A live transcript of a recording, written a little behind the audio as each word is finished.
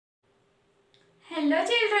Hello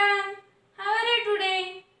children, how are you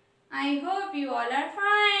today? I hope you all are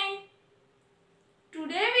fine.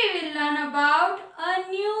 Today we will learn about a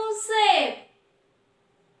new shape.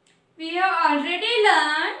 We have already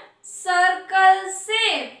learned circle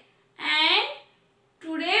shape and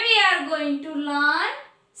today we are going to learn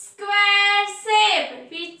square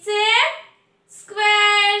shape. Which shape?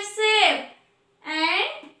 Square shape.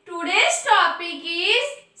 And today's topic is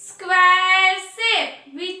square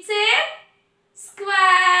shape. Which shape?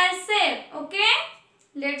 Square shape. Okay,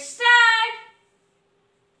 let's start.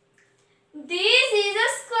 This is a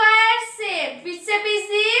square shape. Which shape is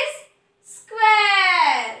this?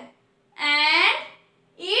 Square. And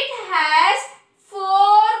it has 4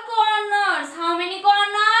 corners. How many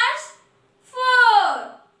corners? 4.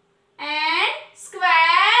 And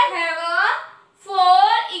square have a 4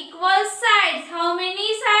 equal sides. How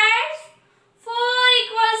many sides? 4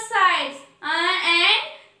 equal sides.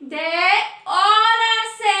 And they all are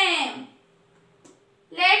same.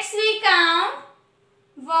 Let's we count.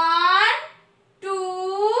 1,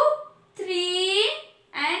 2, 3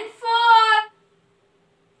 and 4.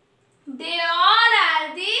 They all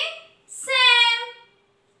are the same.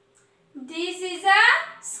 This is a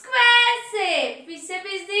square shape. Which shape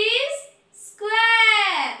is this?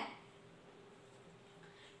 Square.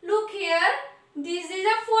 Look here. This is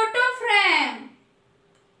a photo frame.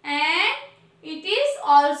 And it is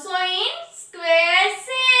also in square shape.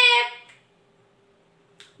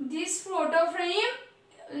 This photo frame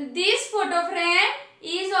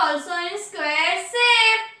is also in square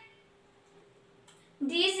shape.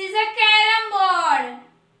 This is a carom board.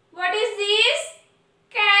 What is this?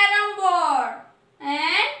 Carom board.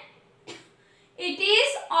 And it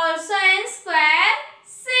is also in square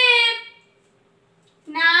shape.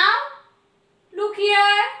 Now look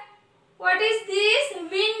here. What is this?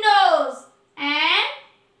 Windows. And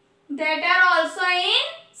that are also in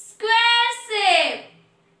square shape.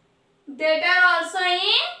 That are also in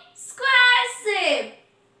square shape.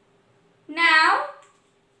 Now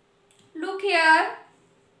look here.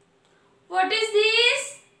 What is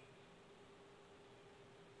this?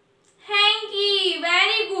 Hanky.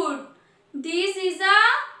 Very good. This is a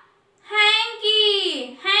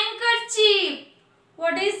hanky. Handkerchief.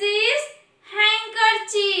 What is this?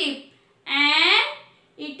 Handkerchief. And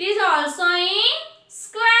it is also in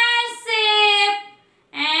square shape.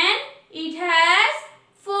 And it has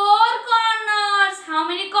 4 corners. How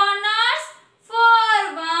many corners? 4.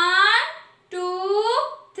 1, 2,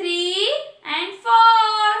 3 and 4.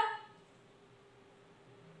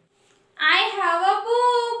 I have a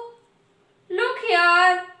book. Look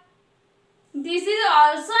here. This is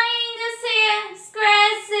also in the same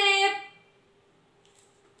square shape.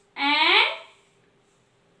 And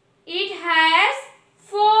it has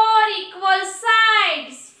 4 equal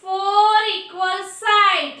sides. 4 equal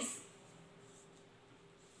sides.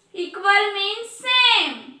 Equal means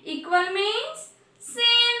same. Equal means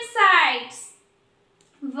same sides.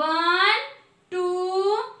 1,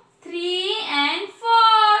 2, 3 and 4.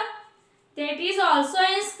 That is also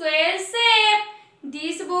in square shape.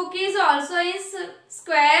 This book is also in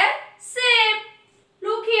square shape.